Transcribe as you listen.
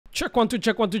Check one, two,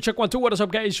 check one, two, check one, two. What is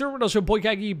up, guys? Sure, what is your boy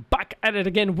Kagi back at it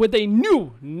again with a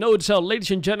new node sale.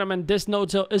 Ladies and gentlemen, this node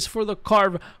sale is for the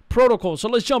CARV protocol. So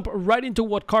let's jump right into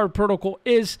what CARV protocol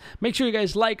is. Make sure you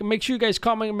guys like, make sure you guys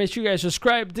comment, make sure you guys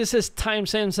subscribe. This is time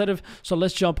sensitive, so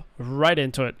let's jump right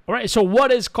into it. All right, so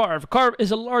what is CARV? CARV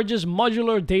is the largest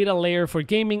modular data layer for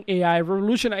gaming AI,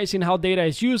 revolutionizing how data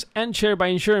is used and shared by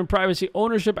ensuring privacy,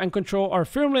 ownership, and control are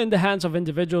firmly in the hands of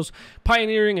individuals,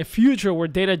 pioneering a future where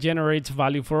data generates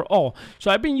value for all.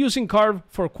 So I've been using CARV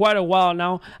for quite a while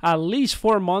now, at least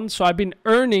 4 months. So I've been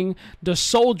earning the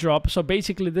soul drop. So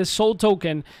basically this soul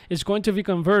token is going to be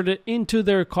converted into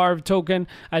their CARV token.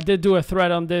 I did do a thread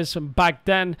on this back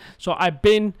then. So I've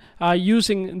been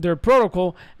using their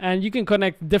protocol, and you can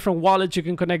connect different wallets, you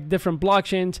can connect different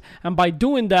blockchains, and by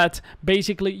doing that,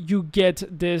 basically you get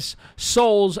this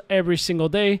souls every single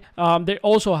day. They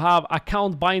also have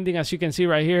account binding, as you can see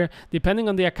right here. Depending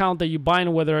on the account that you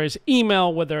bind, whether it's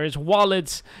email, whether it's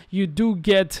wallets, you do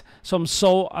get some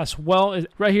soul as well.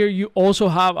 Right here you also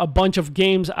have a bunch of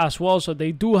games as well, so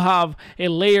they do have a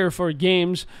layer for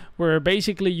games where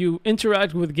basically you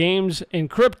interact with games in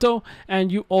crypto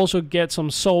and you also get some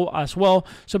soul as well.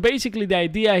 So basically the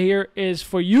idea here is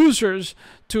for users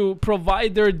to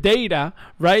provide their data,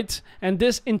 right? And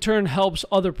this in turn helps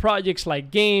other projects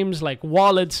like games, like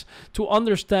wallets, to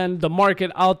understand the market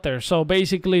out there. So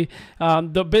basically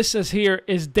the business here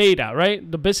is data, right?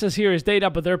 The business here is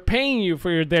data, but they're paying you for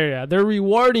your data. They're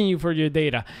rewarding you for your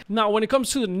data. Now, when it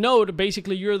comes to the node,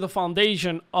 basically you're the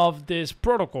foundation of this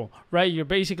protocol, right? You're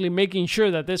basically making sure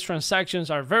that these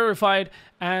transactions are verified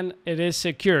and it is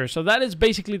secure. So that is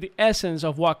basically the essence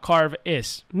of what CARV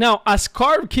is. Now, as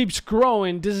CARV keeps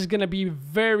growing, this is going to be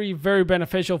very, very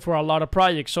beneficial for a lot of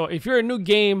projects. So if you're a new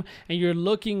game and you're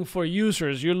looking for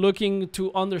users, you're looking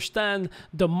to understand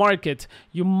the market,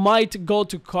 you might go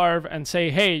to CARV and say,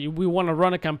 hey, we want to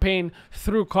run a campaign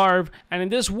through CARV. And in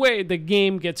this way, the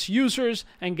game gets users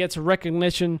and gets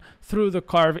recognition through the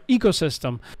CARV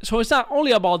ecosystem. So it's not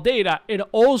only about data, it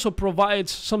also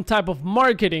provides some type of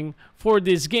marketing for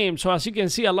this game. So as you can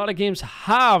see, a lot of games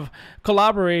have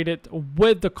collaborated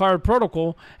with the CARV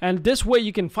protocol, and this way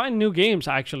you can find new games.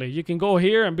 Actually, you can go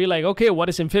here and be like, okay, what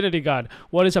is Infinity God?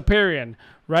 What is Aperion?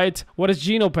 Right? What is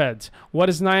Genopeds? What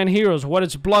is Nine Heroes? What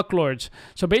is Block Lords?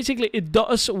 So basically it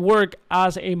does work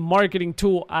as a marketing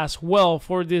tool as well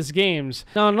for these games.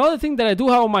 Now, another thing that I do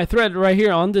have on my thread right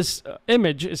here on this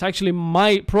image is actually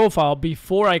my profile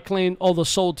before I claimed all the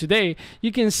soul today.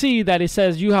 You can see that it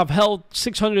says you have held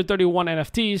 631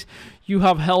 NFTs, you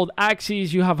have held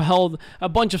axes, you have held a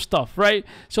bunch of stuff, right?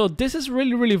 So this is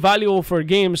really, really valuable for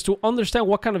games to understand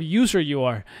what kind of user you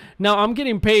are. Now, I'm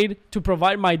getting paid to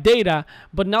provide my data,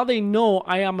 but now they know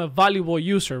I am a valuable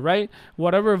user, right?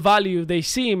 Whatever value they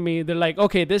see in me, they're like,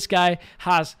 okay, this guy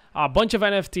has a bunch of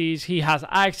NFTs, he has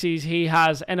axes, he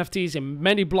has NFTs in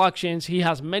many blockchains, he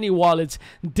has many wallets.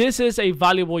 This is a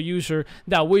valuable user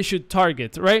that we should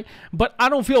target, right? But I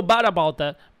don't feel bad about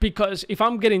that, because if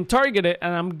I'm getting targeted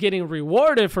and I'm getting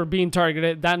rewarded for being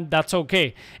targeted, then that's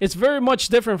okay. It's very much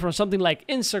different from something like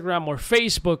Instagram or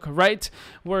Facebook, right?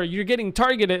 Where you're getting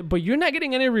targeted, but you're not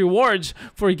getting any rewards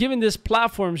for giving these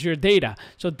platforms your data.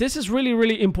 So this is really,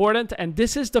 really important, and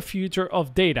this is the future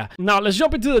of data. Now, let's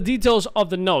jump into the details of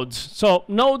the nodes. So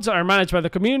nodes are managed by the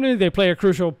community. They play a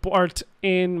crucial part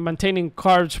in maintaining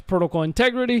CARV's protocol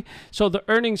integrity. So the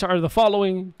earnings are the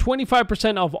following: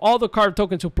 25% of all the CARV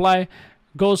token supply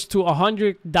goes to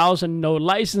 100,000 node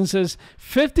licenses.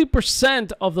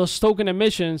 50% of those token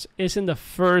emissions is in the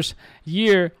first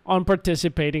year on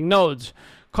participating nodes.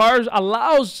 CARV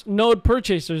allows node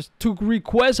purchasers to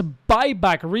request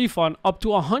buyback refund up to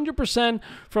 100%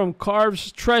 from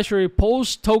CARV's treasury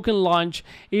post-token launch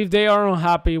if they are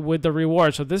unhappy with the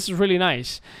reward. So this is really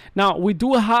nice. Now, we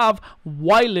do have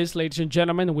whitelists, ladies and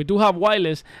gentlemen. We do have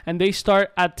whitelists, and they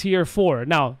start at tier 4.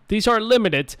 Now, these are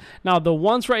limited. Now, the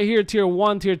ones right here, tier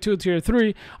 1, tier 2, tier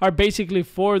 3, are basically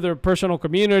for their personal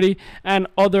community and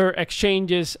other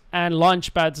exchanges and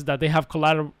launchpads that they have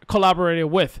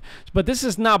collaborated with. But this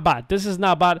is not bad. This is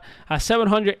not bad.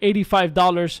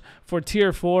 $785 for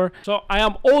tier 4. So I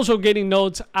am also getting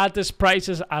nodes at these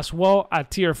prices as well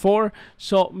at tier 4.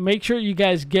 So make sure you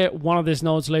guys get one of these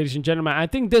nodes, ladies and gentlemen. I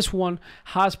think this one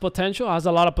has potential, has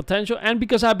a lot of potential. And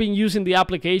because I've been using the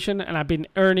application and I've been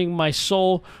earning my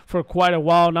soul for quite a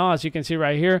while now, as you can see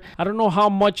right here, I don't know how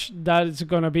much that is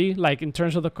going to be like in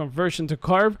terms of the conversion to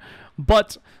CARV,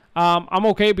 but I'm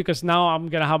okay because now I'm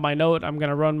gonna have my node. I'm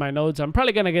gonna run my nodes. I'm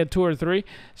probably gonna get 2 or 3.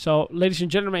 So ladies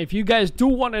and gentlemen, if you guys do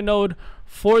want a node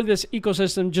for this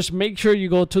ecosystem, just make sure you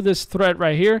go to this thread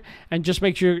right here and just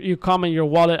make sure you comment your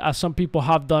wallet, as some people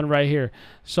have done right here.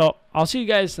 So I'll see you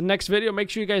guys in the next video. Make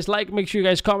sure you guys like, make sure you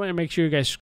guys comment, and make sure you guys